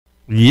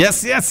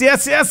Yes.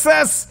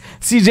 CJSF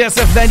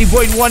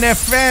 90.1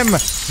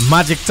 FM.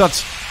 Magic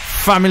Touch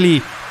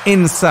family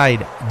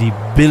inside the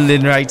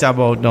building right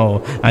about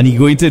now. And he's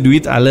going to do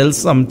it a little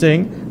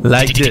something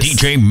like this.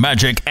 DJ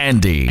Magic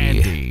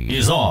Andy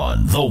is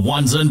on the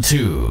ones and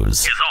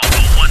twos.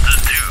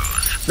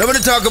 Now when I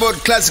talk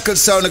about classical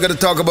sound, I'm going to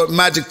talk about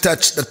Magic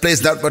Touch that plays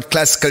that but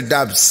classical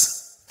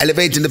dubs,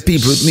 elevating the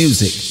people with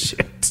music.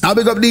 Shit. Now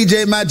big up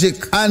DJ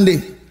Magic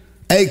Andy,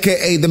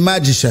 a.k.a. the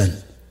Magician.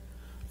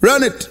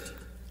 Run it.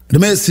 The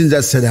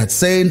messenger said that,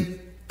 saying,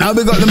 now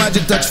big up the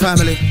Magic Touch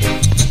family.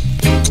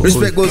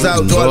 Respect goes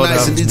out to all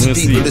nice and decent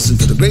people. Listen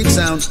to the great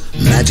sound,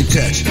 Magic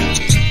Touch.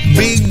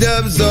 Big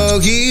dubs are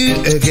here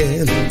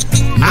again.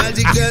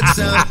 Magic Touch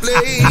sound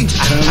play.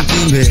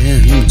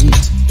 Compliment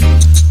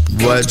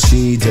what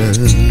she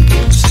does.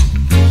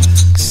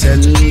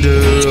 Send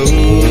her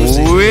roses.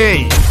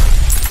 Wait.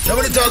 Now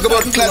when you talk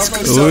about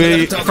classical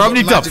sound, from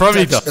the top.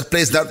 That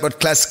plays that but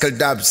classical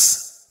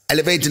dubs,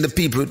 elevating the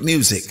people with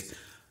music.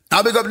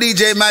 Now big up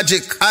DJ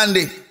Magic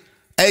Andy,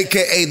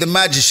 a.k.a. the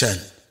Magician.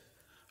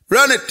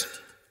 Run it.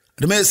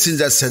 The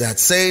messenger said that,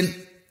 saying,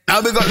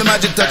 now big up the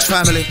Magic Touch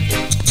family.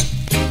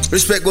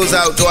 Respect goes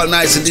out to all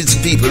nice and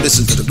decent people.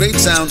 Listen to the great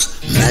sound,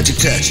 Magic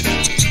Touch.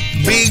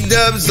 Big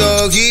dubs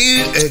are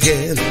here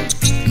again.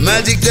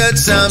 Magic Touch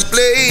sound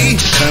play.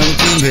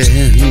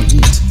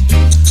 Compliment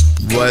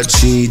what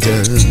she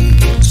does.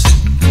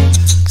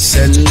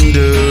 Send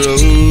her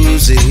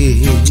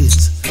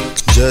roses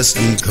just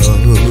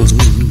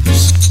because.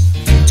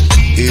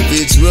 If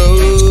it's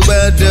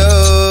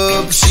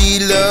rub-a-dub she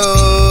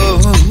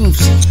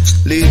loves,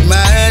 let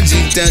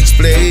Magic Touch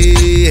play.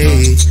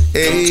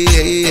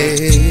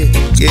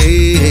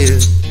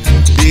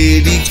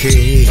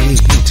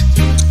 Dedicate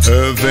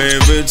her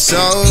favorite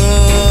song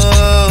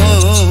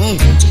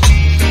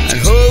and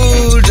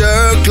hold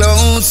her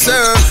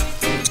closer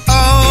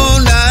all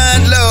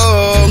night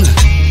long.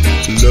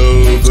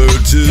 Love her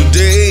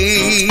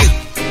today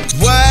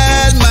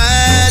while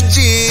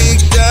Magic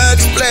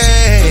Touch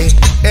play.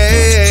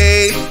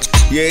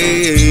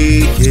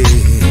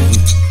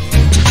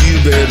 You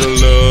better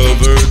love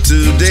her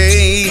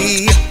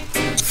today.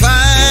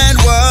 Find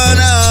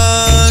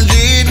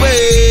 100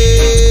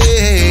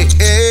 ways.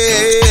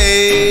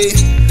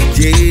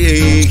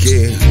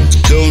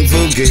 Don't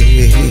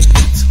forget,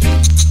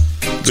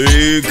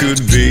 there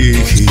could be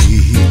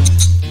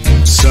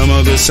some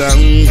other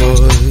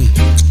soundboy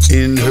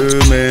in her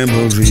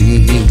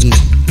memory.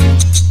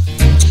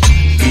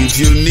 If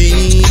you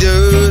need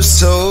her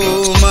so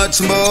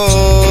much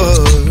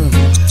more,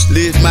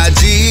 let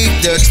Magic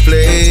Touch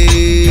play.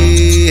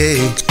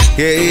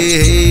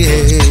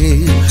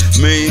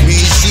 Maybe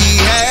she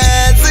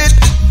has it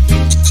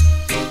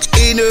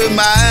in her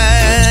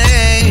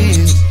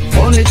mind.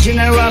 Only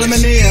General my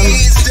name.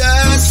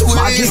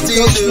 Magic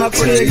Touch not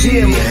play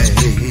game.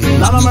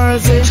 Not a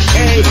mercy,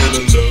 hey.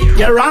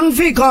 You're wrong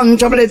fi come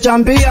trouble the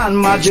champion.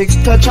 Magic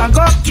Touch I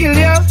go kill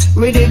you.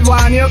 We did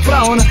one you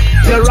clown.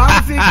 You're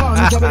wrong fi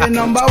come trouble the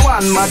number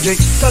one. Magic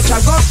Touch I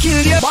go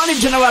kill you. Bonnie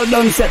General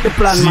don't set the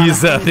plan, man.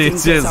 Jesus,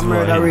 it's just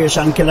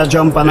murderation, kill a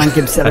jump and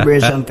keep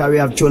celebration. Cause we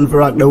have tune for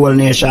rock the whole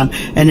nation.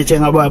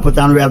 Anything a boy put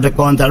on, we have the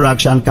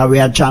counteraction. Cause we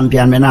are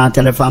champion. Me not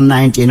tell if I'm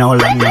 19 how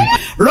long, man.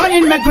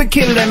 Running make we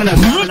kill them. Me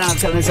not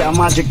tell me say a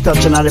Magic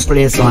Touch in the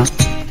place, man.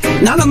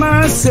 None of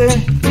mercy.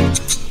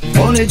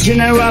 Only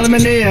General my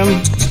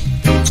name.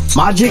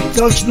 Magic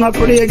Touch not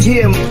play a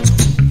game.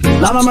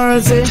 None of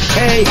mercy,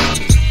 hey.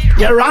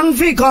 You're wrong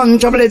fi come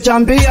trouble the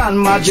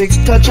champion. Magic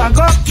Touch I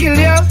go kill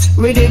you.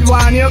 We did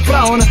one you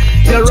clown.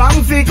 You're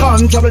wrong fi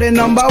come trouble the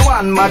number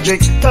one. Magic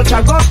Touch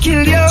I go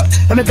kill you.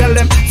 Let me tell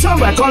them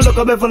somewhere come look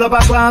up full of a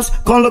class.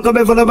 Come look up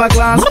full of a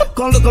class.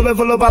 Come look up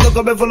full of a look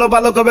up full of a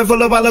look up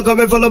full of a look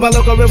up full of a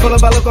look up full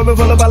of a look up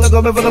full of a look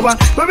up full of a.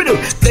 What we do?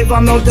 Play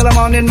from now till the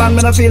morning, man.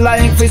 Me no feel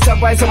like free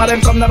step. Why some of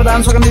them come never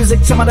dance for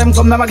music? Some of them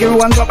come never give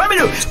one drop. What we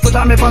do? Put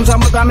on me pants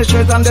and put on me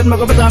shirt and then me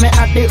go put on me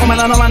hat. The woman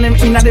and the man them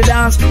inna the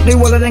dance. The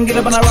whole of them get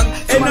up on a rock.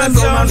 Some of them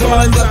go man, some of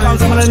them come,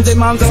 some of them say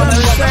man, some of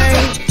them say.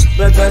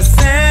 But the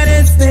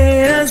saddest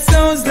thing of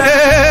souls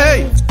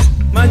like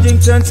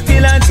Magic Touch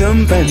kill a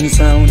jump and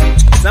sound.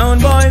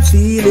 Sound boy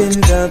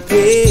feeling the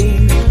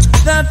pain,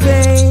 the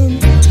pain,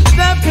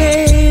 the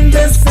pain.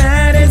 The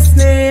saddest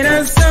thing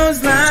of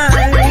souls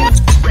like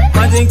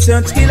Magic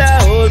Touch kill a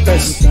whole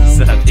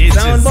touchdown.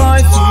 Sound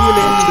boy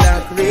feeling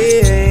black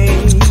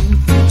rain.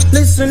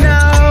 Listen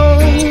now,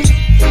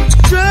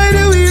 try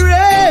to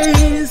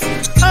erase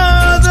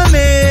all the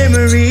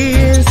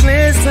memories.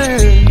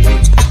 Listen,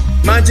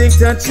 Magic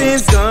Touch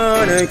is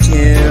gonna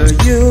kill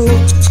you.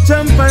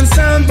 Jump on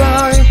sound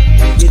boy,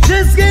 you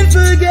just can't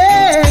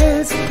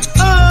forget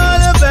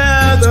all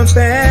about the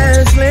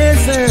past.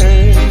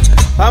 Listen,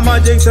 a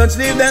Magic Touch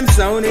leave them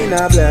sound in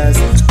a blast.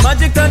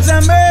 Magic Touch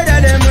and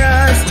murder them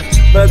rust.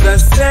 But the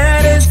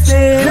saddest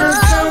thing is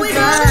so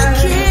bad.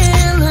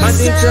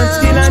 Magic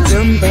Touch kill and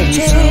jump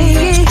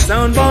and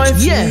sound boy.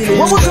 Yeah,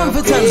 what we come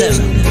for tell them?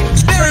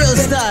 Burial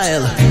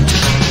style.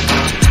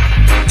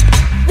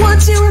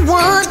 What you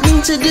want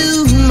me to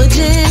do,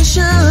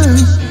 magician?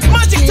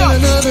 Magic touch.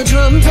 Another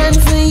drum pan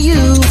for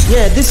you.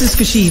 Yeah, this is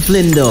Kashief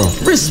Lindo.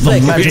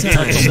 Respect Magic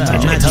Touch,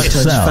 Magic Touch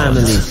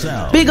family.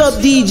 Big up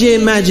DJ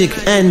Magic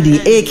Andy,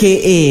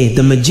 aka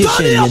the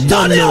Magician. You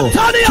don't know.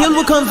 Kill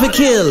will come for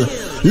kill.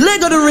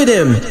 Leg of the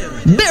rhythm.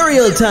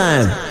 Burial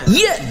time.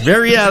 Yeah.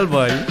 Burial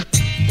boy.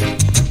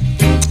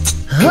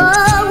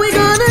 Oh, we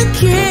gonna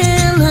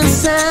kill a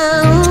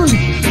sound.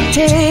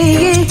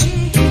 Hey.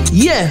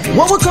 Yeah,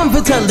 what will come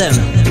for tell them?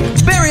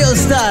 Burial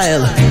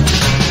style.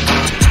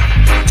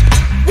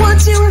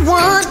 What you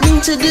want me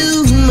to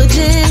do,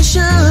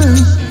 magician?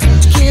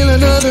 Kill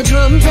another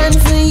drum pan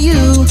for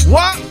you.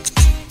 What?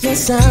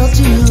 Yes, I'll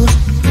do.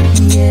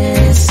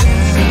 Yes,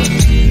 I'll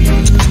do.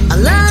 A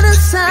lot of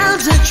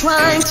sounds are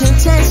trying to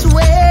test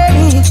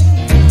way,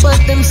 but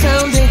them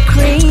sounded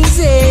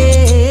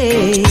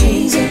crazy.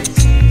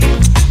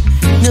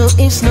 No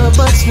ifs, no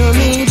buts, no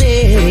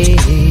maybe.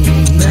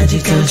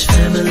 Magic Touch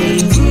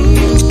family.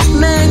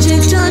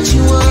 Magic Touch,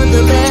 you are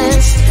the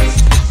best.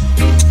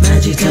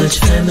 Magic Touch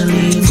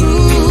family.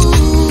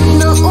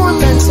 No all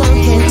that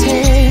song can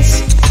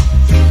test.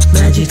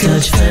 Magic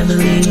Touch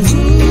family.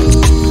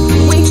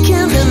 We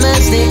kill them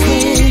as they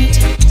quit.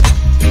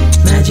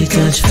 Magic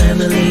Touch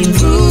family.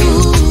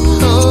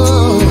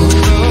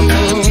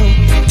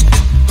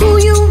 Who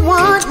you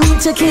want me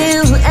to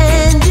kill,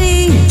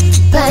 Andy?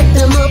 Pack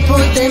them up,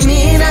 put them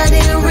in a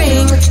the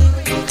ring.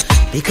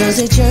 Because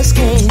they just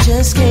can't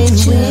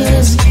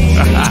win.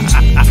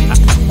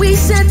 We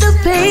set the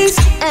pace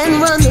and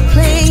run the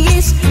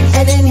place.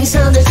 At any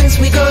sound effects,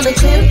 we gonna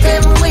clip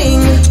them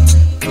wing.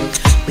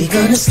 We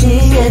gonna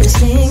sting and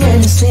sting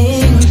and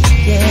sting,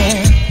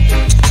 yeah.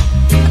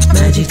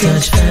 Magic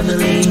Touch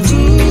family.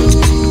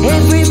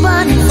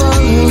 Everybody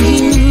follow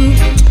you.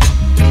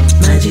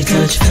 Magic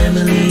Touch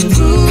family.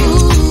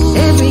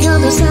 Every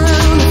other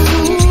sound a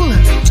fool.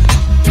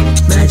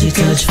 Magic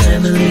Touch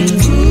family.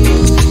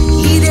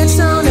 Hear that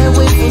sound and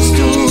wait for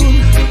stool.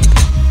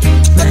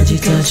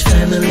 Magic Touch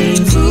family.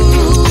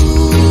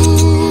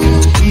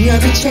 We are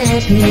the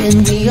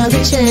champion, we are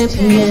the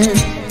champion.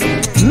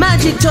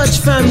 Magic Touch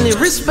family,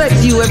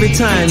 respect you every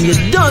time, you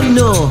don't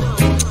know.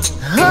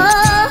 Oh,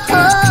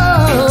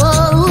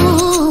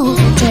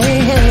 hey,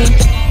 hey.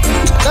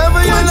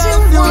 Never you What you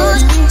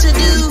want me to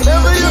do,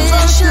 never you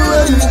pass the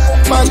way.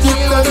 Magic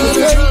Touch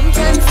way.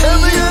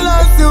 Never you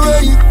lost the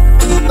way.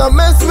 Now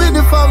mess with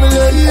the family,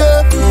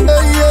 yeah.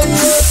 Hey, yeah,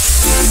 yeah.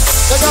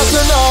 They got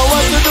to know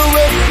what to do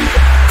with.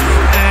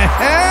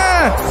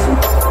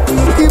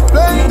 Keep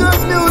playing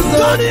good music.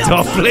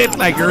 Dubplate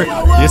like rain.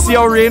 You see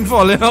how rain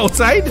falling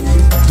outside?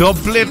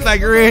 Dubplate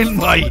like rain,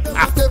 boy.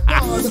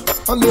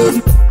 And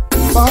then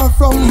far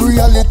from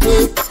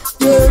reality,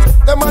 yeah.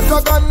 Them a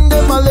dragon,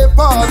 them a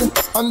leopard.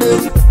 And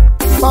then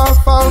far,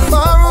 far,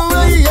 far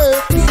away,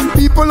 yeah.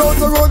 People on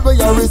the road where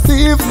you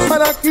receive,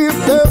 and I keep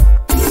them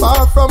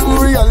far from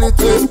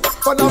reality.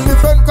 But I'm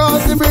different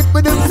cause the break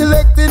with them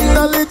selecting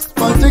knowledge.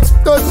 Magic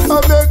Touch, I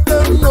make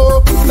them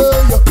know,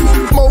 yeah.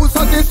 Most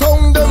of the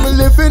tongue, them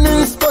living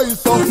in space,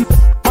 so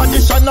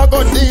magician I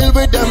go deal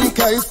with them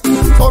case.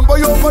 Son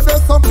boy over there,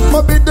 some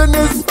forbidden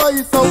is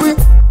spice. So we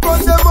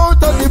run them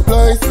out of the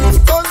place.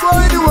 Son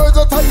boy, the words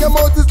out of your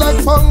mouth is like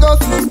fungus.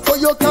 So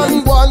you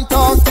can go and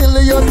talk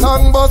till your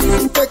tongue bust.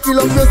 Take it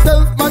up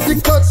yourself,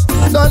 Magic Touch,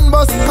 done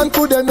bust. And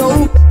could they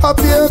know,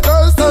 happier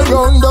girls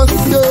around us,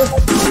 yeah.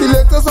 The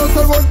latest out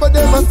the road, but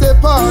them a stay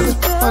hard.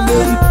 And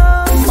then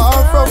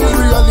far from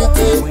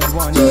reality,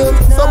 yeah.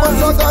 Some a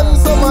dragon,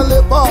 some a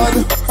leopard.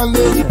 And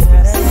then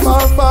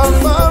far, far,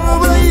 far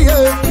away,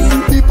 yeah.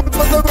 People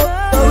on the road,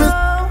 there is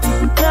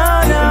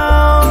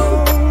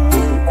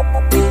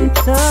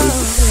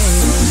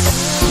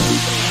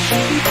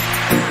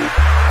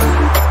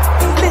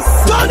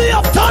Turn it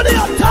up, turn it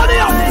up, turn it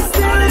up.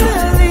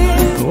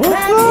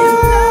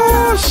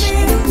 Oh gosh.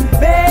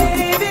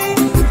 Baby,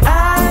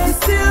 I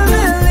still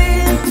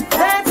believe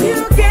that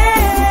you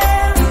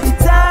can,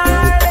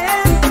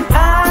 darling. I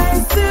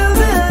still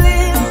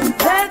believe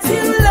that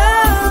you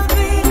love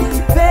me,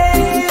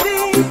 baby.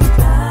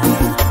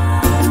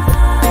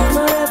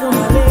 Forever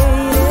my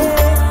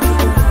lady.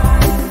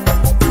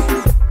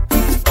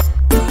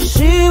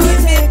 She will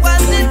take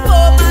what's it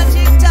for,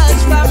 Magic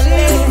Touch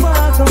family.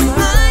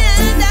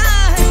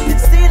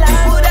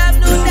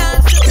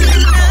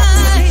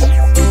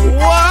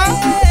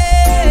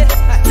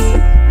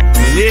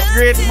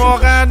 Great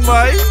Morgan,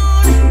 boy.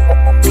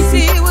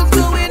 See what's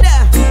going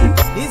on.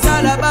 It's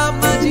all about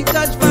Magic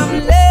Touch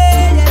family.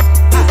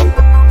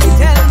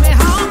 Tell me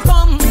how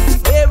come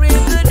there is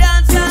the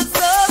dance and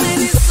so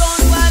many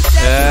songs was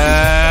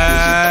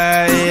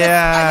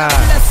yeah.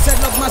 Let's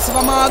set up massive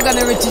Morgan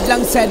heritage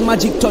alongside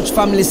Magic Touch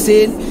family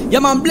scene. Yeah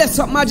man, bless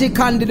up Magic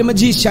Andy the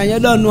magician. You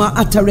don't know what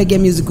reggae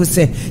music will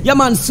say. Yeah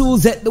man,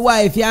 Suzette the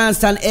wife, you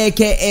understand,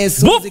 aka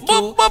Susie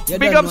Q.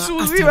 Big up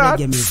Susie, man.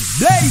 Blaze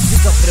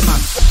it up for the man.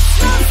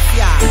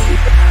 Yeah.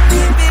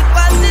 Big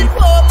was it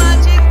for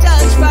Magic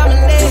Touch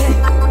family.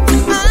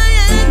 I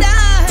and I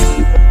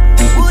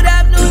would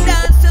have no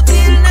dance to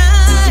feel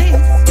nice.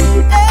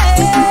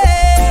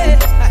 Hey.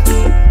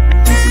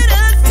 Let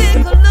us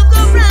take a look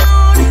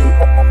around,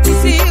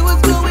 see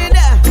what's going on.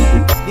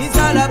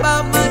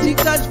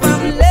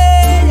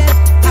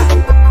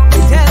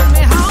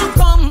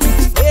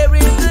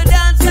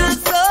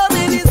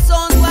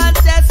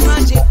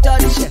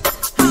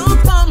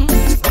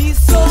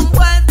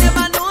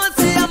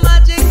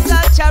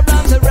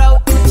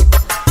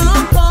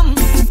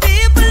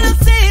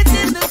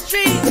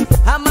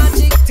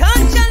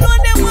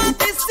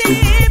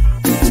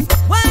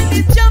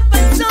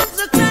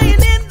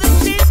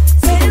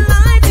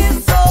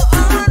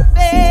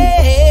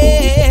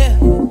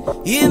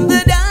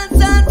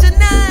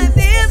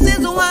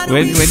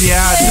 When you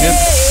had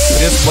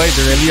this boy, it's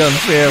really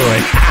unfair,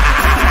 right?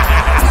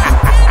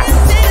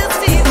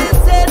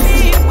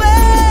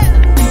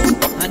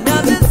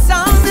 Another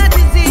song that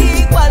is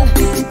equal.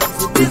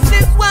 So this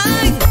is why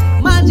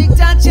Magic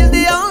Touch is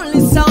the only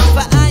song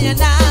for I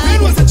and I.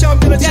 It was a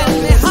champion,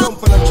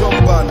 jump on a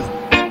jump on.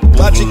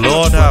 Magic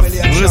Lord have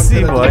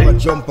mercy, boy.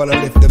 Jump on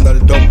and lift them to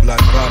the dump like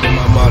God in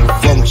my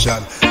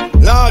malfunction.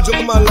 Large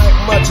up man like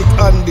Magic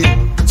Andy,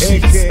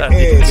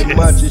 aka the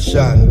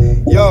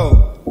magician.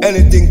 Yo,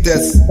 anything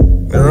test,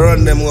 we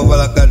run them over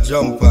like a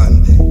jump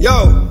on.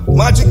 Yo,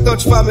 Magic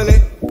Touch family,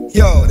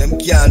 yo, them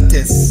can't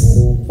test.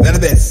 We're the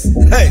best.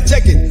 Hey,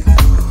 check it.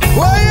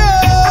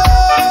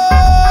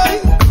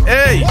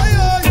 Hey.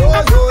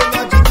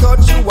 Magic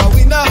Touch, you a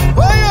winner.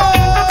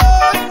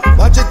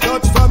 Magic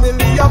Touch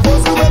family, a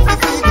boss who have the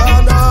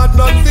figure, not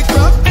the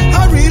crap.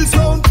 A real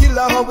sound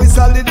killer, how we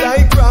solid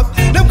like crap.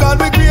 Them call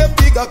we great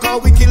bigger,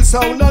 cause we kill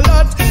sound a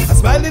lot. A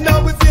smiling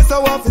now we face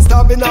our office,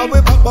 stabbing now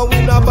we back, but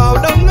we not bow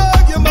down low.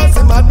 You must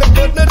be mad, we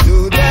couldn't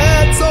do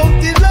that.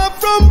 Sound killer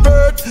from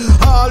birth,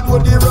 all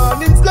would be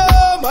running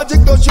slow.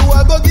 Magic Touch, you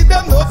a go give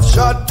them enough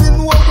shot.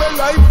 In what way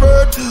life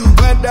hurt,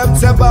 when them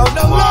say bow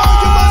down low.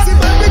 You must be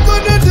mad, we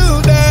couldn't do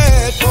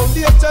that.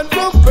 Foundation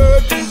from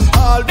birth,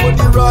 all would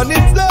be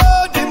running slow.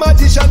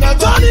 Magician and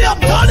turn it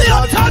up. Well,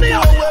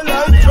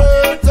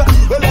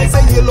 I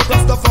say yellow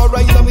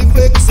Rastafari and me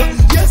flex,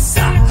 yes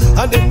sir.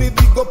 And then me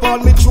pick up all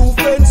me true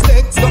friends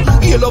next.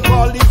 Heal up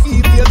all the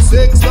female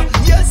sex,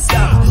 yes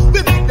sir.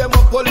 We pick them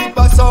up all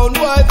the sound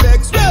white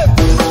vex.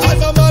 And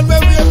a man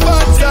when we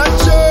pants and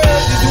shirt,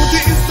 the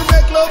duty is to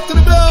make love to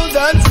the blouse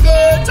and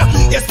skirt.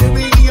 Yes we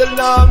be heal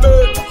now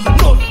hurt.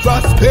 No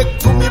prospect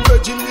to me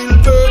virgin will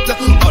birth.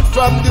 But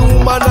from the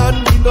woman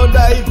and we no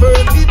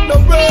divert. It no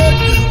bird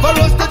for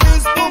us to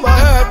this my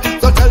heart,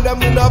 so tell them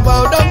we not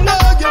bow down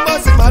now. You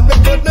must be mad, we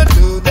couldn't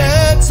do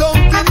that.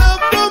 Something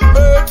up from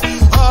birth,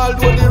 all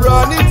do the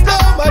running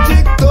slow.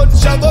 Magic Touch,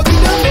 I go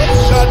give them a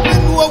shot. We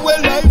know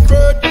well life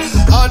hurt,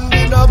 and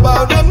we not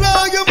bow down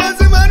now. You must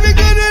be mad, we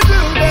couldn't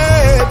do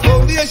that.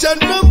 Foundation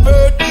from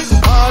birth,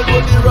 all do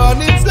the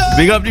running slow.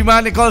 Big up the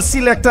man they call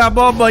Selector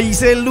Bob, he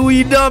say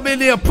Louie Dub in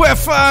here, poor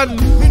fan.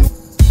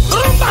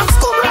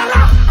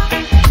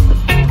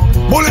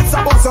 Bullets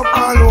are bust up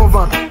all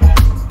over.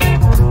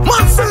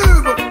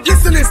 Massive!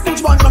 Listen this,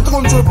 which one can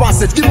come through the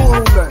passage? Give me a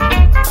room there.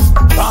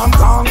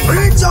 Come,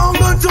 bring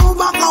jungle to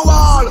back a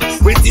wall.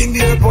 Within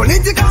the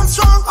political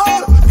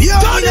stronghold.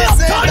 Turn it up.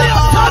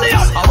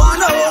 I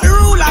wanna hold the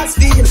rule and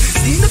steal.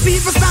 See the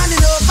people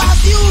standing up as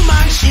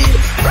human shield.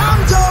 From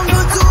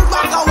jungle to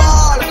back a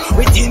wall.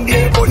 Within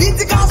the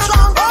political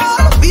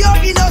stronghold. Be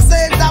up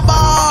innocent a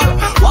ball.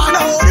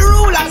 Wanna hold the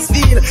rule and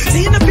steal.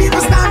 See the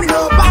people standing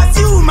up as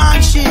human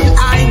shield.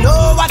 I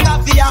know what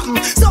have to happen.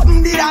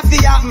 Something did have to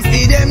happen.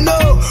 See them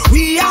know.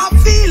 We have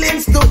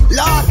feelings too,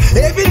 Lord.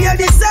 Every day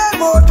the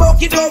same old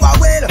bucket over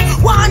well.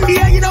 One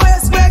day you don't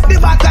expect the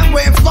bottom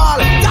when fall.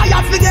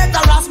 Tired forget the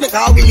rest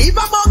because we live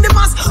among the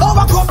mass.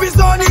 Our cup is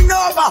running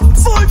over.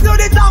 Full to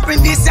the top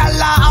in this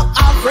law of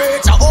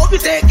average. I hope you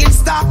taking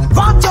stock.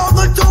 From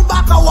jungle to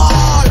back a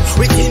wall.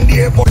 Within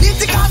the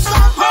political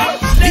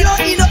stronghold. You're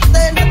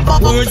innocent.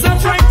 Words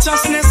of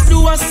righteousness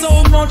do us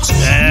so much.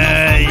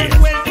 Hey.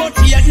 Well, but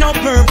yet no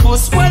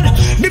purpose. Well,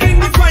 they bring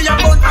the fire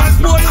burn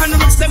and burn and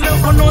mix them up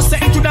for no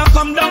second to that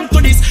come down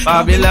to this.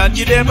 Babylon,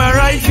 give them a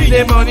right, feed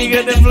them money,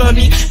 get them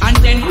money. And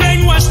then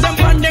brainwash them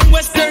on them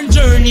western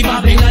journey.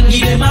 Babylon,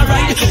 give them a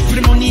right, for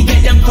the money,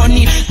 get them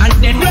funny. And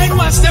then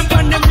brainwash them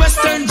on them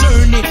western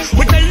journey.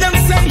 We tell them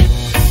say,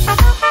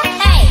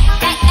 hey,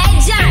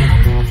 John,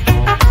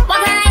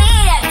 what can I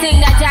hear that thing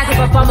that Jack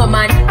up from a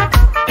man?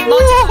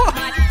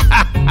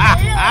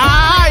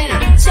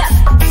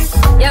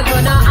 You're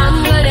gonna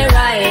angle the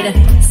ride.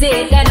 See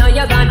it, then now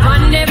you're gone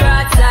on the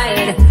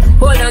broadside.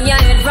 Hold on your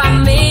head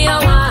from me, you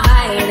won't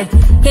hide.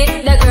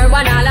 Hit the curb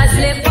and all a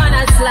slip on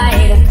a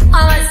slide.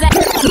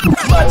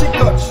 Magic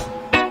Touch.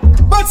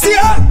 But see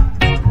ya,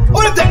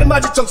 only take the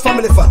Magic Touch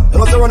family fan. You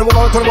know they run them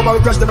over, turn them over,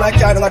 we crush them like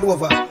yard and I do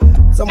over.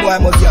 Some boy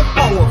must have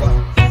hang over.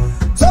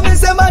 So me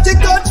say Magic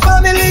Touch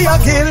family a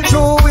kill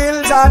through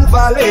hills and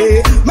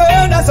valley.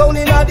 Murder sound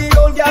in a the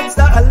old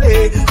gangster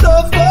alley.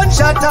 Love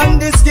gunshot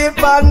and the skip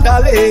and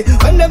alley.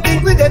 When them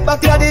think we get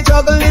back to the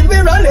juggling we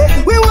rally.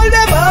 We will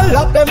never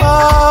lock them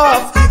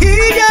off.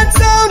 Idiot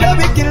sound and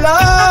we kill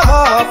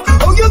off.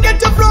 Oh you get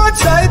your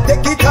broadside,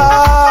 take it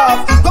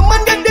off. Come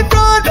and get the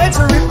broad,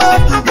 let's rip off.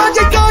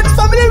 Magic Touch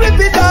family rip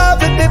it off.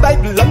 With the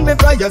Bible and me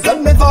prayers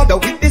and me father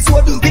with this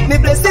word. With me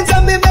blessings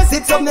and me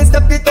message, so me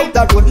step it out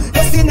the road.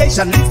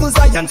 Destination leads to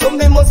Zion, so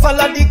me must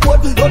follow the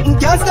code. Nothing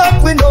can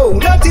stop we know,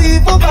 not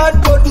even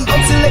bad blood.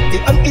 I'm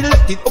selected and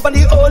elected up on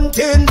the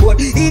hunting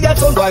board. Idiot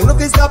son boy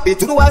look is happy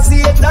to do a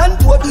see it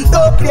land board.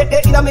 Don't play the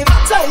in a me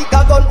like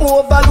a gun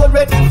overload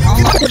red.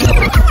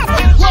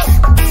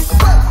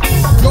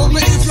 Love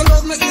me if you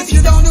love me, if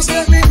you don't just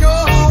let me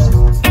know.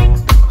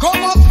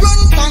 Come up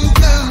front and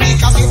tell me,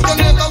 cause if you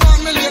never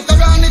want me later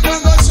on it will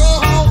go show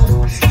how.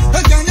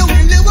 Again you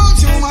really want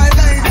you my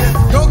lady.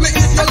 Love me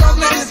if you love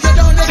me, if you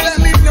don't just let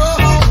me know.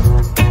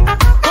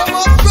 Come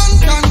up front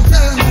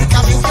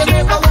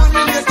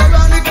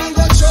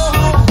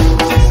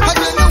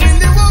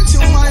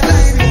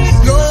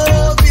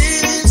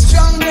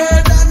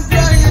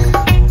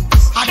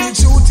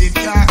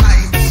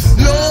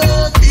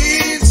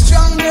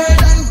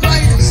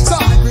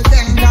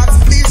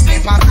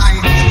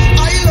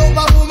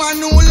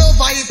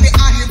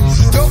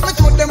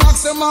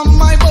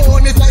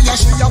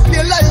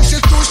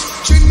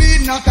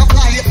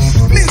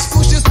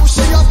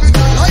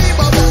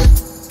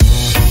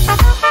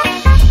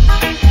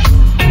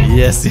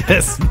Yes,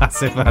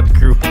 Massive and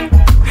crew.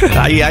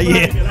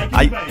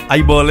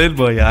 I ballin',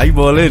 boy. I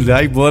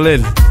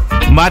ballin'.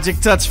 Magic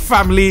Touch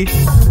family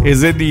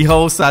is in the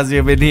house as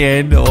you've been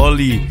hearing. All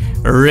the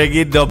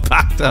reggae dub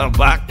back to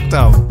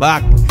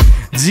back.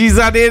 G's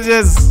and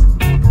ages.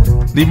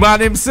 The man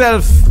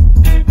himself.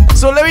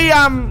 So let me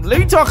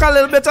talk a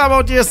little bit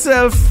about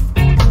yourself.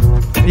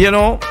 You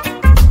know,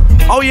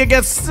 how you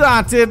get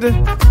started.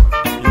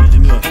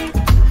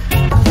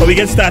 How we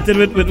get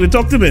started with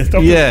talk to me.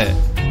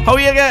 How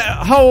you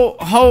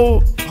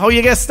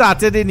get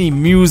started in the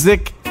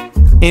music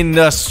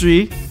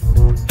industry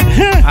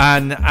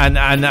and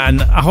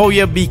how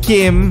you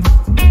became,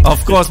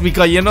 of course,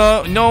 because you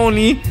know not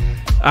only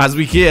as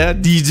we hear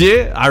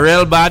DJ, a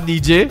real bad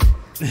DJ.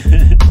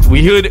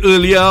 We heard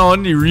earlier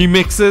on the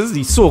remixes, the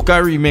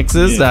soca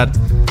remixes that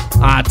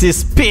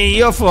artists pay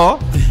you for.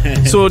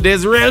 So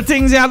there's real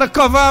things you have to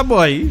cover,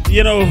 boy.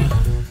 You know,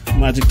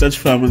 Magic Touch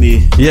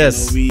family.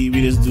 Yes. You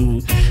know,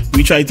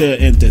 we try to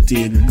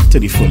entertain to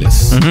the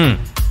fullest.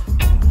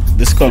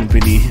 This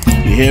company,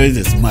 here is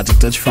this Magic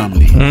Touch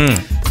family.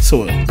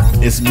 So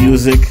it's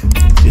music,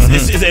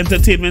 it's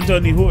entertainment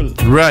on the whole.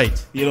 Right.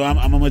 You know,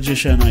 I'm a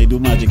magician. I do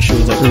magic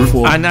shows. I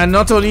perform. And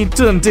not only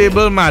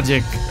turntable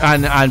magic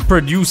and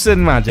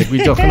producing magic.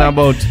 We're talking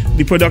about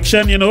the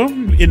production. You know,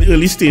 in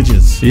early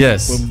stages.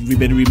 Yes. We've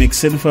been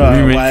remixing for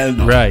a while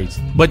now. Right.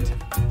 But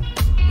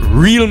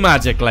real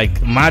magic,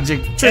 like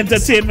magic tricks.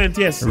 Entertainment.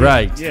 Yes.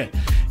 Right. Yeah.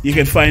 You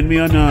can find me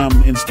on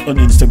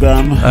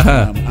Instagram,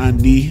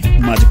 Andy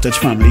Magic Touch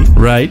Family.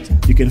 Right.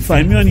 You can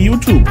find me on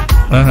YouTube,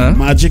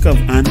 Magic of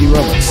Andy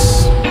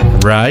Roberts.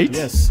 Right.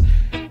 Yes.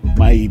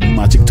 My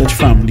Magic Touch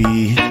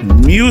Family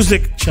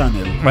music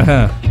channel.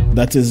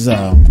 That is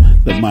the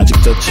Magic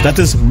Touch. That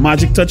is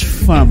Magic Touch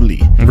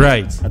Family.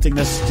 Right. I think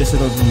that's just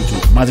it on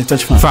YouTube. Magic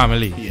Touch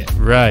Family. Yeah.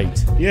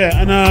 Right.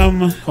 Yeah, and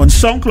on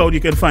SoundCloud you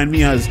can find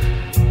me as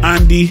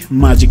Andy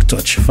Magic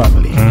Touch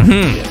Family.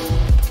 Yeah.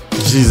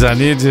 Jeez and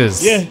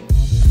ages. Yeah.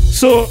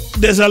 So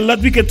there's a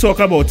lot we could talk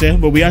about,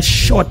 but we are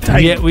short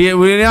time. Yeah, we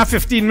only have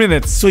 15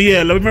 minutes. So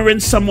yeah, let me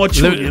rinse some more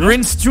tune.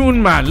 Rinse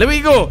tune, man. Let me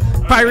go.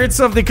 Pirates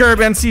of the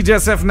Caribbean,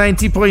 CJSF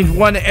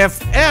 90.1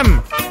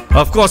 FM.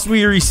 Of course,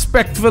 we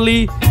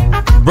respectfully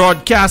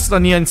broadcast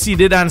on the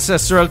unceded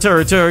ancestral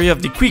territory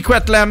of the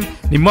Kwikwetlam,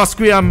 the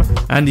Musqueam,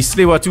 and the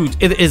Tsleil-Waututh.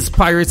 It is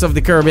Pirates of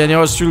the Caribbean.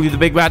 Yours truly, the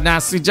big bad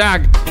nasty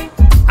jag.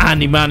 And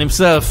the man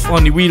himself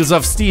on the wheels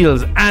of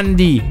steel,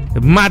 Andy,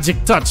 the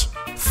Magic Touch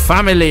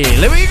family.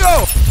 Let me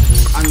go.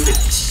 Andy,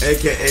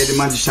 aka the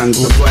magician.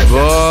 Good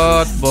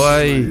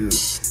boy.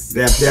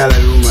 They play a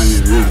woman, you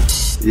know.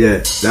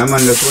 Yeah, that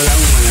man just hold a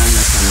woman and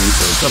understand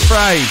himself.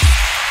 Surprise.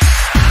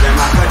 Yeah,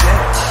 my God,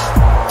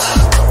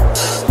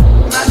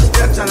 Magic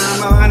Touch and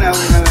I'm a one and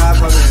we don't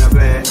laugh when we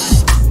play.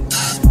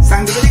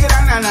 Sang the digga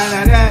dang dang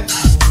dang dang.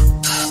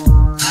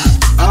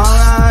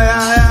 Oh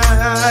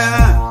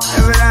yeah.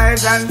 Every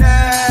night and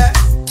day.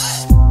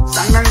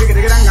 Sang dang digga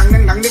digga dang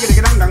dang dang digga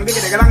digga dang dang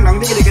digga digga dang dang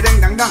digga digga dang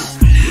dang dang.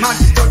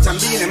 Magic Touch and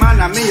Beenie man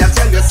and me I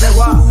tell you say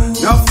what.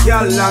 Nuff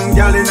y'all and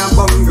y'all in a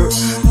bungle.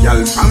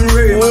 Y'all from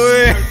Ray.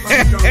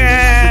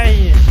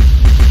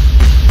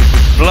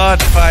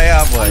 Blood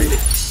fire boy.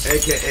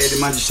 AKA the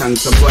magician,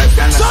 so boy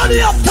can turn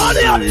it up.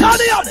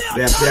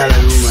 They play a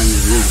woman,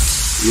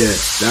 yeah.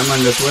 That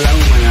man just hold a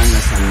woman and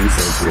understand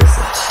himself, yes.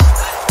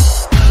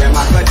 Them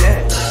a go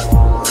there.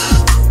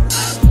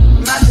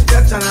 Magic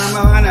Touch and I'm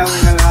a one and we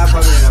don't laugh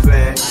when we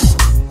play.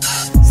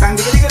 Sang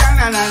digga digga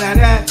dang dang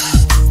dang dang.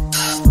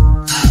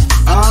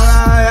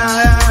 Oh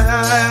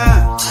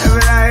yeah.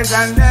 Every night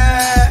and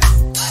day.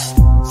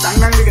 Sang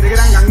dang digga digga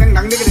dang dang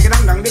dang digga digga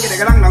dang dang digga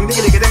digga dang dang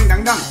digga digga dang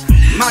dang dang.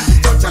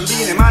 Magic Touch and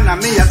Beenie man and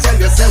me I tell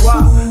you say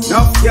what.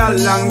 Nuff y'all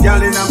and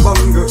y'all in a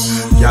bungle.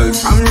 Y'all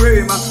from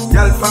Rima,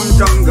 y'all from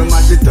jungle.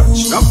 Magic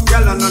Touch, nuff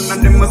y'all and none of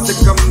them must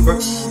come back.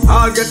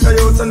 I'll get to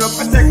you so enough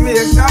to take me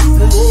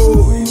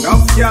example.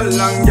 Nuff y'all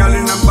and y'all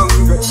in a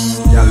bungle.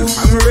 Y'all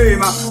from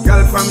Rima,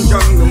 y'all from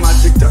jungle.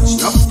 Magic Touch,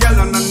 nuff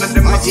y'all and none of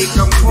them must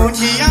come back.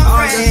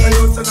 I'll get to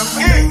you so enough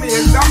to take me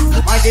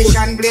example.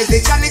 Magician blaze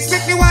the chalice,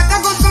 make me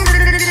water go some.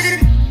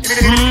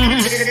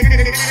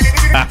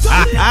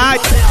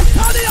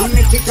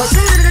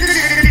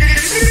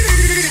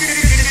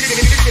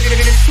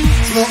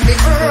 Smoke the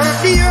herbs.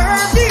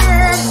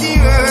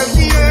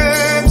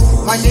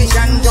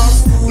 Magician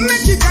just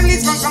magically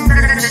from some.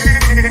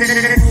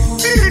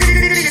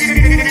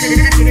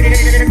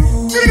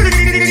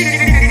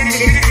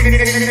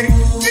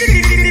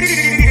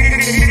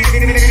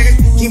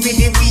 Give me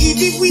the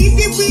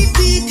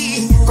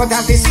weedy. Cut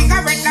off the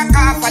cigarette and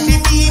cough at the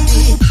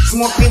weedy.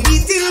 Smoke the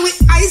weed till we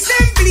ice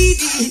and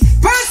bleedy.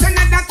 Pass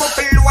another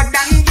couple load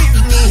and give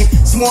me.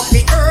 Smoke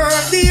the herb.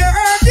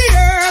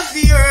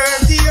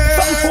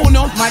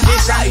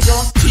 Magician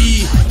just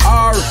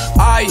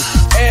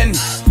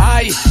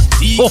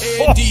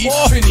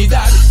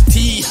Trinidad.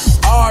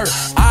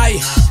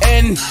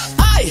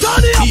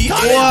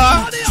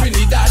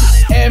 Trinidad.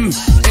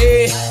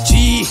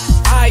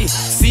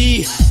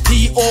 Magic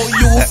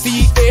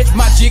T-O-U-C-H,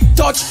 magic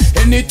touch.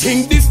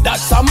 Anything this,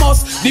 that's a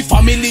must. The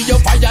family you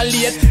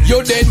violate,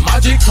 you dead.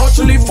 Magic touch,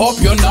 lift up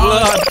your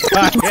nose.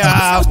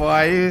 Yeah,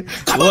 boy.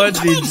 What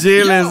the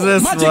jail is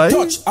this, magic boy?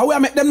 Touch. I will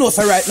make them know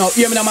so right now.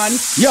 Hear me, man.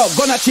 Yo,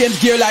 gonna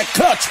change gear like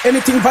clutch.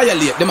 Anything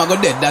violate, them a go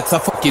dead. That's a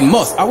fucking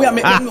must. I will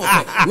make them know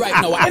so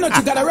right now.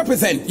 Energy gotta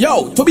represent.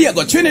 Yo,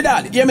 Tobago,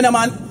 Trinidad. Hear me,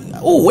 man.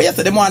 Oh, wait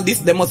till them want this.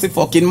 They must be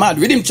fucking mad.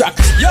 Rhythm track.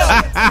 Yo,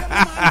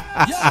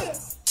 yo.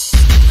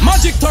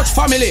 Magic Touch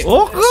family.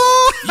 Oh,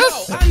 God.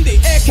 Yo, Andy,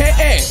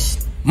 aka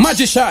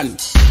Magician.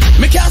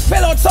 Me can't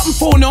spell out something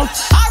for no.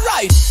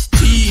 Alright.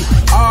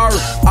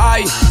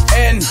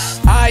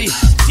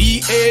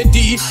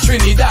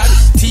 Trinidad,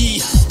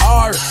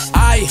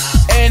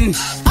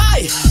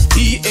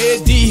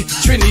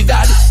 Trinidad,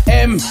 Trinidad,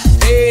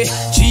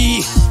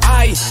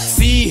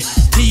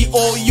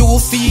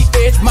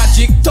 MAGICTOUCH,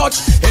 magic touch.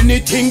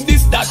 Anything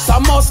this, that's a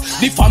must.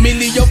 The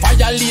family you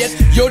violate,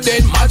 you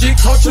dead. Magic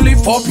touch,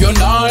 lift up your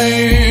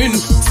nine.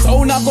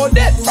 Sound a go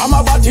dead from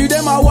a body,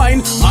 them a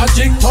wine.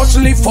 Magic touch,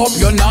 lift up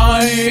your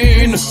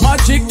nine.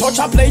 Magic touch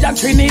a play and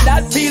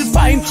Trinidad feel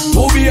fine.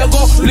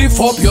 Tobago, lift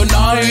up your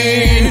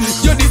nine.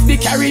 You this the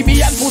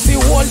Caribbean pussy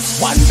hole.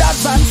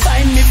 Wonders and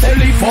sign, me say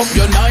lift up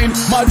your nine.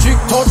 Magic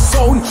touch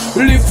sound,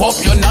 lift up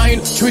your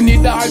nine.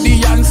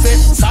 Trinidadian say,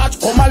 Sarge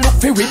come a look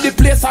fi with the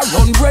place I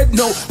run red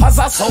now. As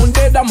a sound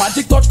dead, a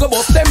magic touch go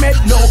bust them head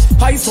now.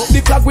 Ice up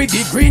the flag with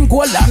the green,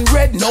 gold and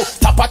red now.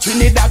 Tap a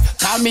Trinidad,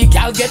 call me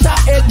gal get a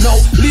head now.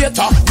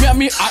 Later, me and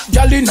me hot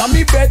gal in a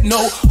me bed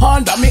now.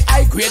 Under me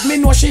high grade, me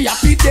know she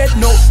happy dead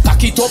now.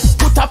 Cock it up,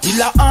 put a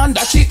pillar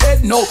under she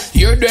head now.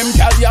 Hear them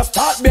gal ya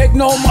start beg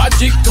now.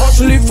 Magic touch,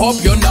 lift up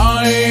your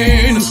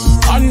nine.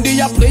 Andy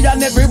a play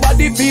and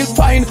everybody feel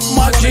fine.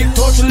 Magic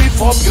touch,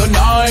 lift up your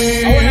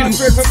nine.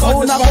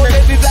 Sound about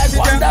it like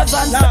wonders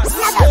and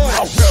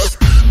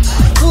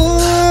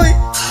Oi,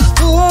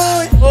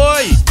 oi,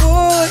 Oi.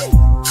 oi.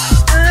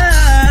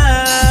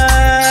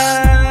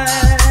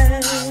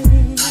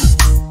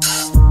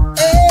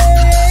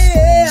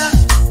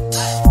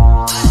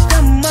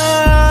 Come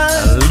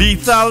on.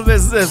 Lethal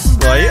business,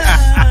 boy.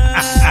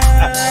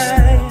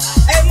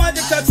 Hey,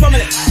 Magic Touch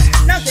family.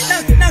 Knock it,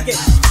 knock it, knock it.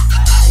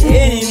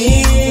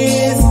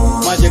 Enemies,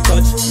 Magic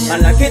Touch.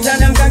 And knock it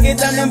and them, cock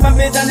it and them, pump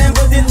it and them,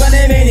 put it for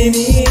them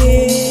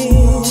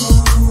enemies.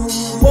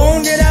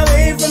 Won't get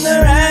away from the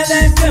ride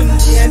that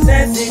comes the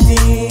intensity.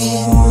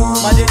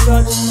 Magic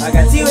touch, I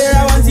got you where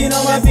I want you,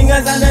 know my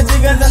fingers and the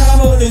triggers and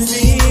I'm about to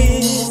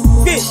speed.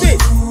 Speed,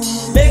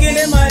 begging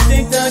the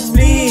magic touch,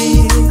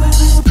 please.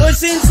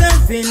 Pushing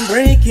something,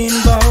 breaking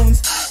bones.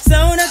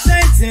 Sound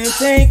exciting,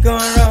 take on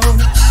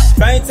round.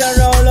 Try to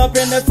roll up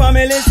in the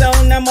family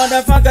sound, the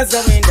motherfuckers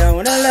going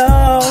down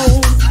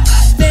alone.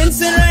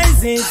 Tension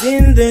rises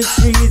in the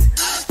streets.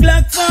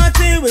 Clock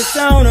 40 with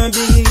sound on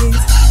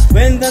beats.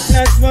 When the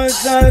clash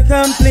was all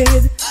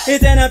complete,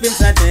 it ended up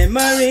inside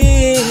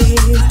memories.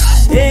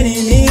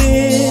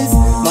 Enemies,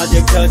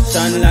 magic touch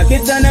and lock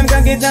it and them,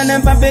 cock it and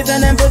them, pop it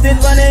and them, put it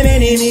for them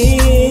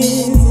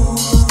enemies.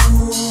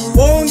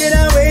 Won't get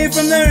away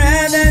from the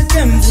ride that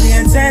comes to the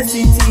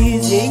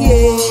intensities,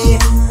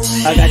 yeah.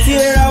 I got you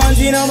where I want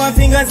you, know my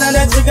fingers and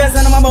the triggers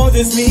and I'm about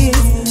to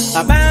squeeze.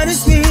 About to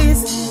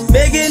squeeze.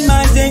 Begging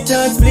magic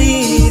touch,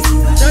 please.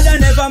 Should I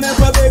never make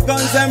a big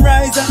guns and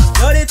rise?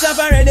 Know the top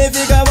already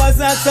figure was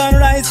not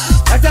sunrise.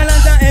 A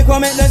talent and echo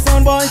make the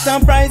sound boy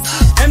surprise.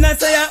 Them not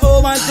say oh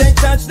magic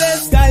touch the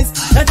skies.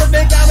 Not just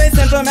make a way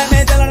simple, make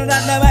me tell on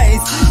that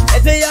device.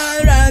 It's a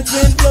young rats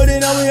with blood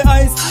in our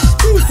eyes.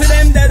 Used to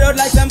them dead out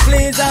like some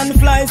fleas and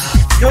flies.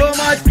 So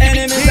much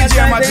enemies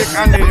DJ Magic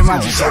Andy, the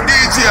magician.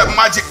 DJ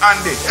Magic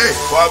Andy. Hey,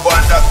 boy,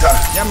 doctor.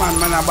 Yeah, man,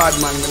 a bad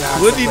man.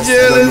 What the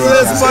jail is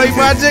this, boy?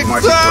 Magic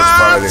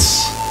touch.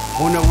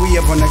 On the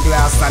wave on the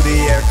glass and the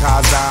air,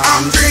 cause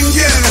I'm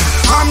drinking.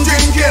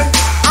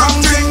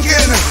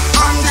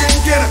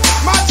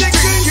 Magic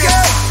drinking.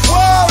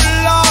 Oh,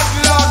 Lord.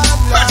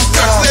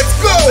 Let's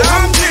go.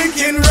 I'm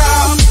drinking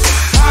rum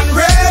and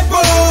Red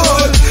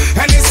Bull.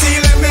 And you see,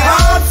 let me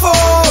heart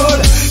full.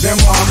 Them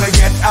want me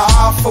get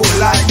awful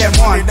like them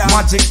want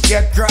magic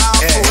get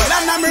grappled.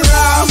 And I'm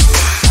rum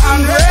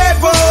and Red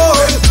Bull.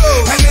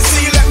 And you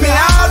see, let me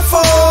heart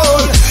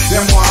full.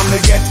 Them want me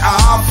get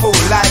awful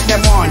like them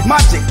want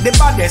magic, the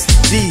baddest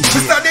DJ. She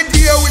started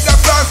here with a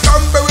flask,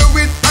 Canberra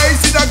with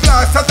ice in a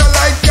glass.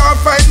 Satellite can't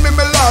find me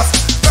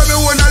lost. Tell me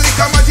when I lick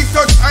a magic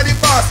touch at the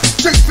pass.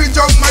 Check for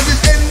jump magic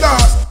end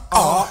last.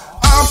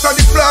 After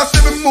the blast,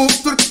 let me move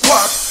to the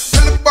quad.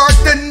 Tell the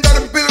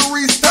bartender the bill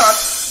restart.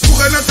 Who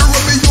gonna to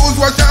rub me use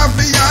what I have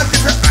beyond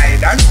if you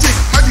hide and tick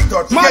magic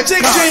touch.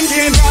 Magic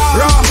drinking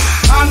rum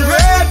and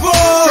Red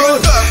Bull.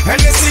 And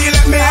you see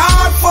let me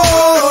heart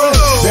full.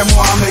 Them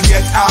want me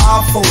get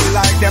awful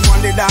like them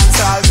on the dance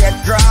I'll get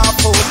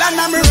grappled. And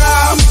I'm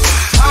rum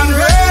and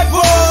Red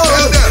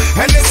Bull.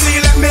 And you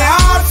see let me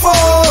heart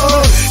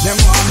full. Them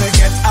want me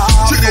get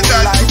awful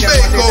like them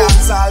on the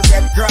dance I'll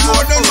get grappled.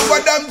 More than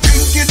what I'm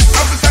drinking.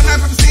 Every time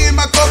I'm seeing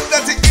my cup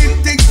that's the in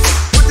thing.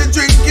 Put the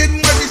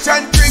drinking,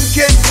 magician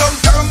drinking.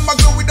 Sometimes I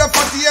go with a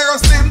 40 euro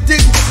slim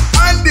thing.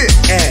 Andy,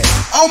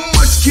 how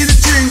much can you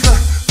drink?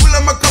 Pull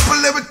up my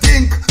couple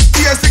everything.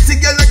 Be a sexy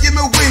girl that give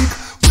me wink.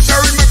 Push her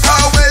in my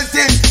car well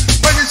thing.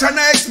 Punish and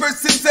I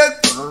express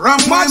himself.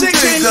 Magic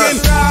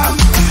thinking Ram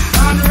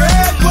and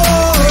Red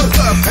Bull.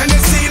 And they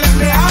see let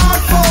me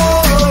heart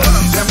full.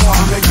 Them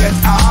want me get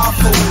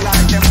awful.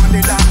 Like them on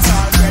the dance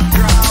all get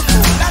grapple.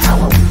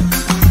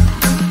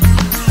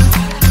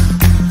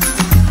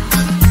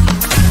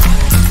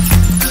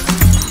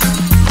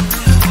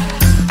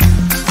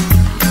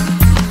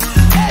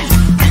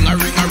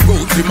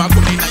 My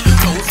gun inna your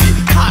nose.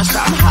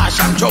 Harsh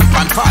and jump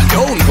and fall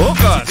down.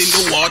 Bogus. In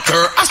the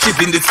water, ashes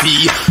in the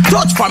sea.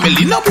 Touch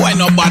family, no boy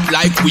no bad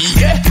like we.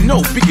 Yeah,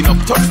 no picking up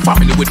touch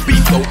family would be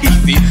so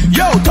easy.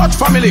 Yo, touch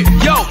family,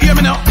 yo, hear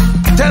me now.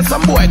 Tell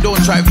some boy don't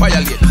try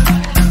violate.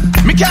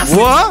 Me can't see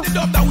the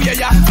dub that way,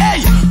 yeah.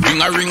 Hey,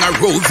 ring a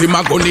rosy,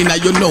 my gun inna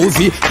your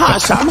nosy.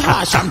 Harsh,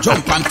 I'm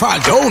jump and fall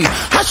down.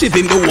 Ashes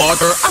in the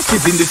water,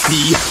 ashes in the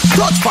sea.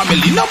 Touch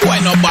family, no boy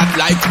no bad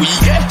like we.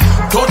 Yeah,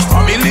 touch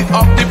family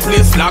up the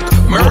place lock.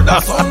 Murder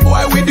some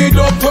boy with the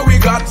dub till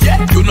we got. Yeah,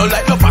 you know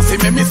like no passy,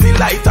 me see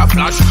light a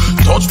flash.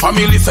 Touch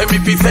family say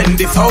me fi send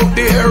this out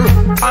there.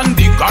 And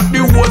they got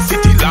the whole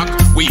city lock.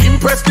 We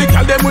impress the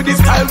girl them with the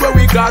style where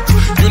we got.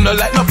 You know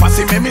like no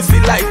passy, me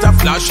see light a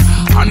flash.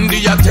 And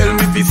they tell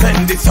me fi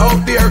send this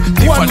out there.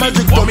 One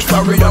magic touch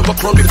carry a go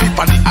club if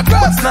on it. A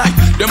girl's night,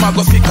 them a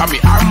go sick of me.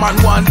 Our man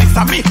want this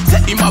of me.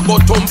 Say him a go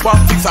thump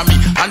and fix of me.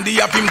 And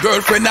they have him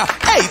girlfriend a.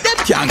 Hey, them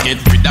can't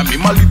get rid of me.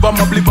 My liver,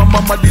 my bliver,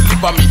 mama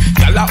deliver me.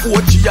 Girl a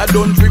OG a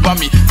don't river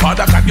me.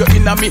 Father got you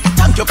in a me.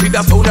 Thank you for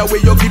the sound the way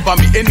you give a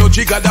me.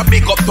 Energy got a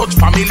big up touch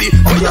family.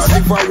 We are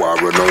ready for war,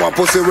 we know a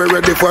pussy, we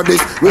ready for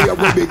this. We have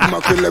a big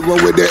Mac 11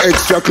 with the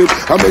extra clip.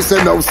 I'm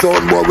missing now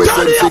sound more, we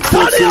send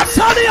 646.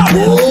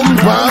 Boom,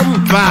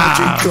 bam,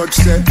 magic touch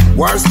say.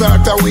 War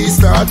starter, we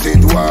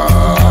started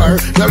war.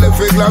 Now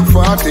left it like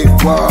 40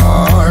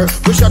 war.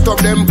 We shut up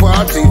them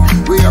party.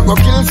 We are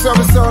gonna kill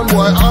some son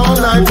boy all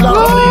night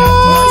long.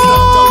 War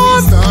starter, we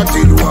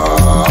started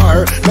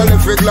war. Now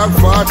left it like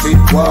 40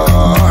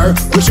 war.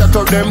 We shut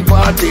up them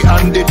party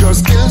and they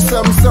just kill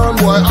some son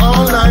boy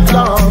all night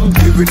long.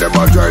 Giving them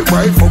a drive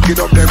by, fuck it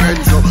up them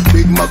Enzo.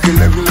 Big Mac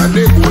 11 and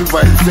they whole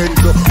vibe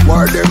center.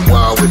 War them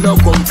war, we no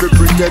come to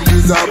pretend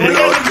is a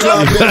blood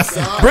club.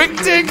 Brick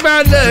thing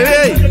man,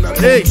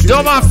 hey,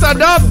 dub after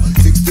dub.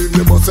 16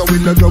 the boss we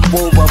no jump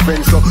over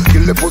fence. So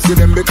kill the pussy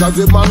them because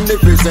we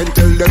magnificent.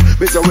 Tell them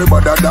we say we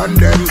better than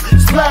them.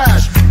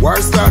 Splash, war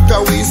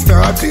starter we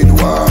started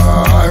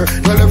war.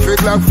 Well if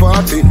it like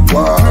 40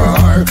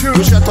 war.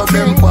 We shut up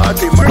them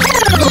party.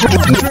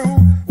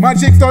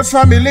 Magic touch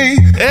family.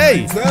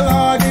 Hey, it's well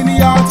hard in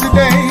the yard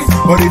today,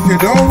 but if you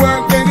don't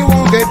work then you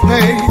won't get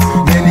paid.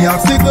 Many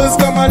obstacles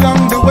come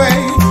along the way.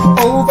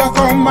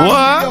 Overcome and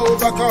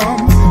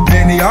overcome.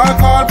 Many are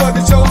called but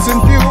the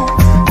chosen few.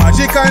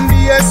 Magic and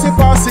the S we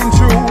passing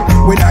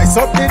through. We nice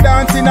up the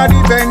dancing at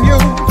the venue.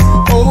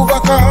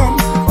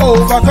 Overcome.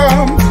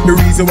 The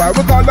reason why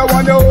we call the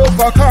one to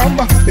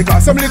overcome,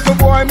 because some little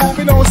boy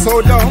moving out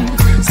so dumb.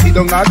 See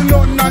them not do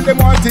nothing and them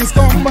want things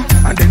come.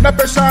 And then the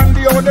pressure and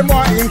the old them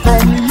want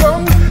income.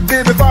 Young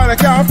baby father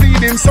can't feed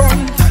him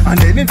son. And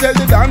then he tell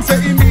the dancer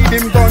he need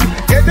him gun.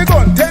 Get the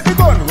gun, take the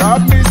gun,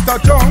 rob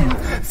Mr. Chung.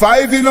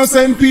 5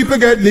 innocent people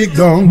get licked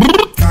down.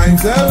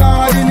 Times are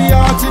hard in the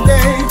yard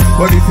today,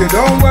 but if you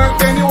don't work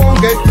then you won't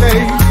get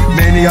paid.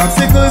 Many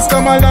obstacles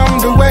come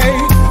along the way.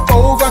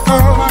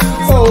 Overcome.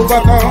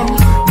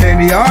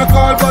 Many are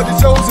called but the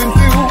chosen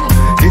few.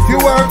 If you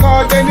work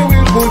hard then you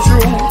will pull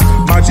through.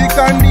 Magic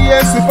and the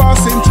yes we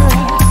passing through.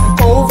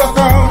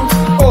 Overcome.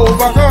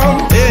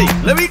 Hey,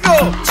 let me go.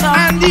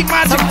 Andy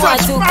Magic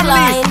Touch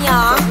family.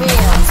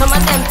 Some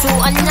of them 2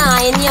 and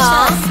 9,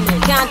 yeah.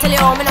 Can't tell you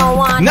how me no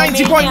want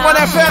 90.1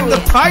 FM, the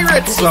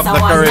Pirates of the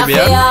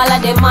Caribbean. All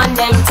of them and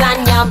them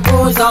Tanya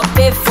bruise up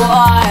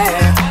before.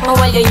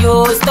 Well, you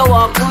used to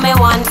walk with me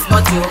once,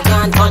 but you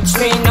can't touch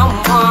me no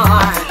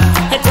more.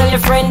 You tell your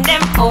friend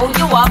them how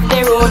you up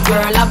the road,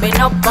 girl, I've been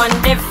up on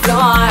the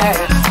floor.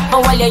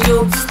 Well,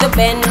 you used to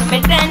bend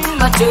me then,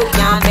 but you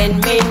can't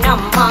bend me no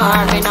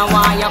more. Me know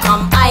why you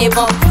come high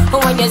up.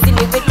 When you see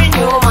me with me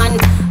new man,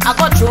 I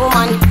got true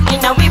man.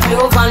 In a we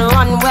blue van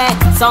runway.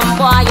 Some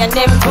boy and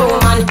them crew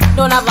man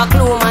don't have a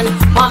clue man.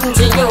 What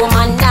to you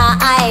man, nah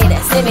hide.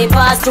 See me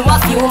pass through a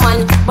few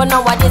man, but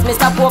nowadays me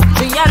stop up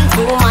 3 and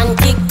 2 man.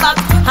 Kick back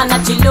and I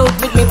chill out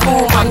with me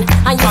boo man.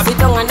 And you sit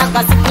down and I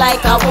gossip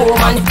like a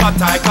woman. Cut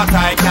I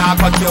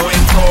can't cut you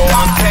in two.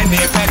 And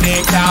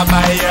penny can't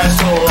buy your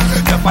show.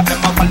 The for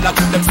them a follow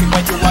to them, see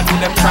what you want to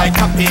them. Try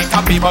copy,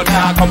 but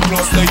now come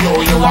close to you.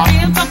 You are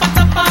real top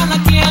on a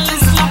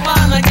careless slap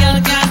on a girl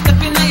can't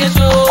step in your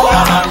show.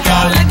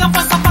 Like a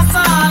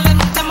pasa, let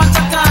them a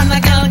check on a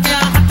girl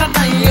can't hotter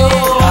than you.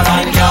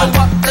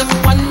 Walk them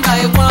 1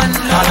 by 1.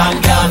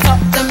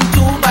 Top them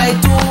 2 by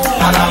 2.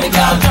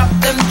 Drop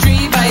them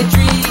 3 by 3.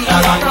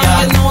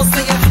 You know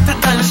say you're hotter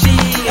than she.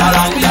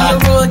 Spin the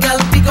road, girl,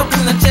 pick up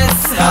in the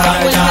chest.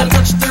 When you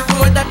touch the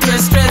road, that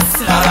you're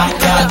stressed.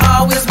 You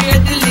always wear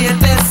the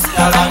latest. I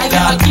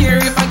don't care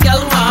if a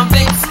girl want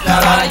flex.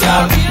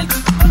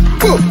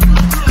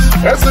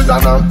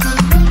 Sizzla.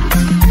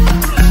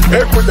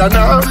 Hey,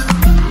 Kudana.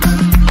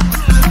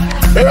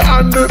 Hey,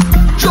 and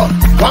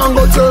one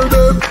go tell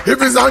them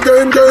if it's a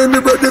game, me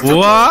ready for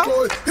what?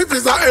 If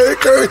it's a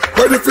AK,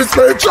 ready for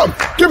straight jump.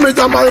 Give me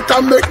the mic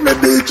and make me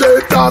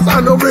DJ dance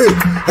and away.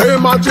 Hey,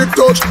 Magic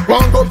Touch,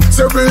 one go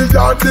say we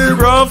are the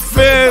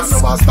roughest.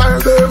 And our style,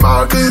 them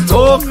are the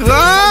tough.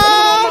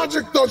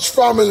 Magic Touch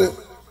family.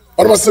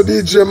 What was the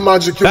DJ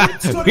Magic?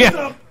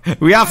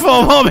 we have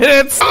 4 more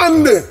minutes.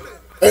 Andy,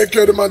 AK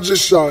the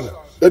magician.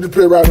 Let it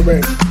play right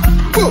away.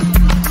 Boom.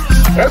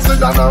 Hey,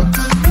 Sizzla.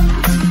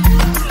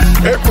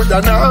 Hey,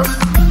 Kudana.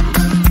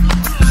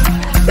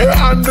 Hey,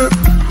 and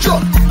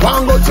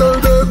one go tell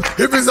them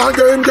if it's a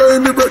game,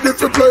 me ready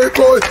for play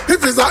boy. If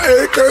it's a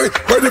AK,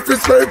 ready for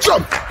straight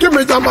jump. Give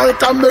me the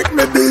mic and make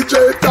me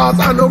DJ dance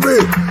and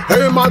away.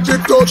 Hey, Magic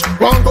Touch,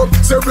 one go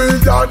say we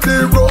are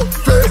the rough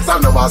face.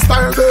 And our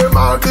style, them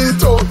are the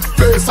tough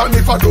face. And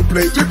if I do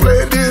play, we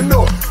play the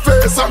no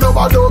face. And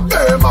our do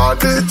them are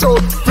the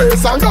tough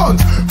face. And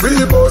guns, we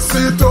both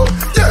sit up.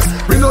 Yes,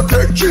 we no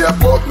take cheap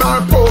up, nor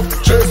puff.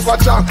 Chase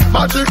watch out,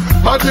 Magic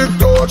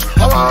Touch.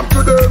 I want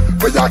to them,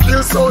 we a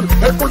kill son.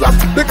 Hey, put up,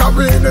 they can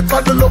win it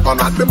for the love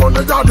and not the money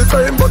or the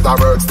fame. But I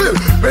work still,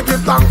 we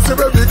give thanks to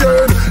every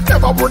gain.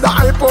 Never would I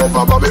hype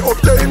over, but we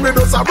obtain. We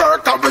do some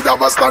work and we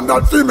have a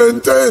standard to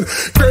maintain.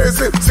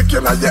 Crazy, sick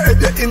in your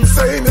head, you're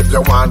insane. If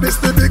you want this,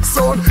 the big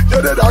son, you're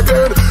dead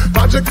again.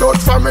 Magic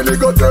Touch family,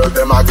 go tell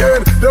them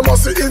again. They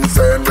must be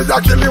insane, we a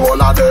kill the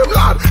whole of them,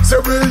 lad. Say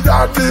we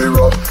are the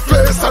rough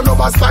face, and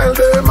our style,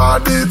 them are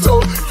the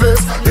tough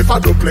face. If I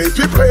do play,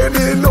 we play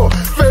the no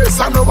face,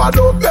 and our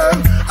do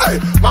them. Hey,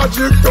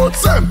 Magic Touch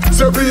them,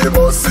 say we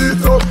must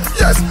sit up.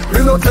 Yes, we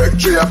no take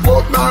cheap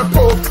up, nor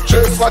pop.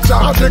 Chase watch a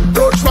Magic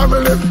Touch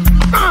family.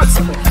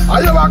 Answer,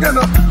 are you again?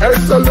 Hey,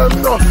 tell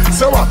them no.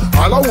 Say what?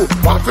 All I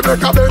want to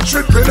make a bench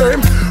with me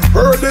name.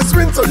 Heard this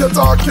winter, you're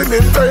talking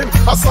in vain.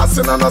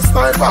 Assassin and a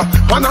sniper,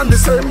 one and the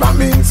same. That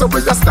means so we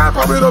a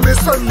sniper, we don't miss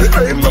when we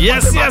aim.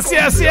 Yes.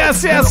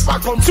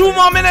 2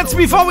 more minutes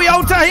before we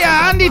out of here.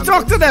 Andy,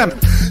 talk to them.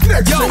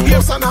 Next thing,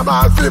 yes, and I'm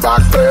all free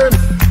back then.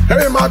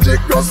 Hey, Magic,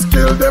 just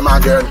kill them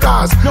again,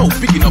 cause no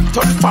picking up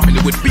Touch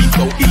family would be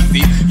so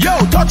easy. Yo,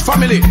 Touch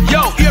family,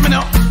 yo, hear me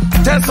now.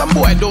 Tell some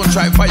boy don't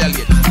try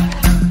violate.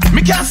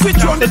 Me can't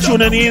switch on the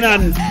tuning in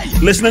and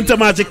listening to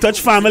Magic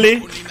Touch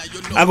family.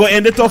 I go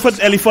end it off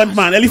with Elephant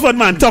Man. Elephant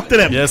Man, talk to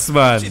them. Yes,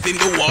 man.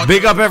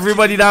 Big up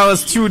everybody that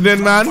was tuned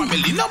in, man.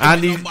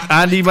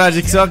 Andy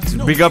Magic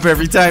Touch, big up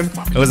every time.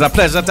 It was a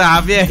pleasure to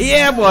have you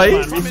here,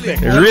 boy.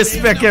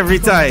 Respect every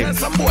time.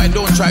 Some boy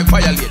don't try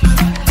violate.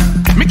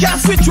 Me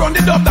can't switch on the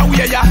dub that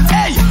way, yeah.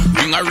 Hey,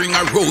 ring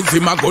a rosy,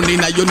 my gun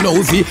in your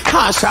nosy.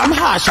 Harsh,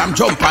 I'm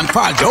jump and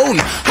fall down.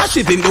 Hash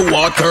it in the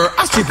water,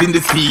 hash it in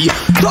the sea.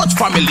 Touch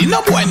family,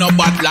 no boy no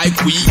bad like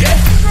we, yeah.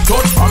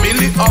 Touch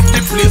family of the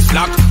place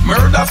black.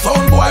 Murder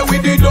sound boy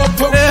with the dub.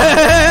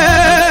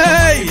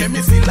 Hey, let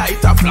me see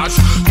light a flash.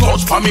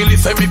 Touch family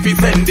say me fi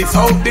send this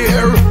out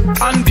there.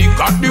 And they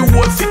got the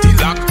whole city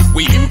lock.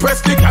 We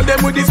impress the girl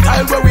them with the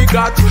style where we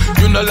got.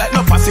 You know like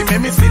no fussy,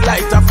 me see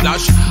light a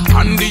flash.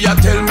 And they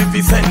tell me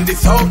fi send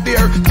this out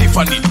there.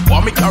 Tiffany,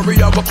 want me carry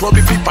a go club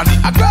if Tiffany.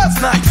 A girl's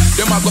night,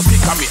 them a go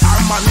pick on me.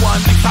 Our man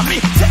want this on me.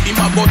 Say him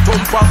a go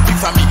thump and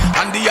fix on me.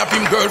 And they have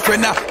him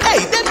girlfriend now.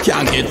 Hey, them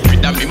can't get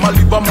rid of me. My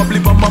liver,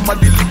 mama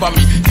deliver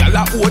me. Girl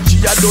a OG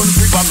a don't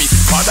river me.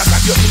 Father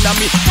got you in a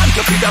me. Thank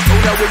you for the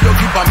sound where you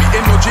give me.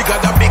 Energy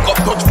got a big up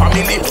Touch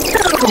family.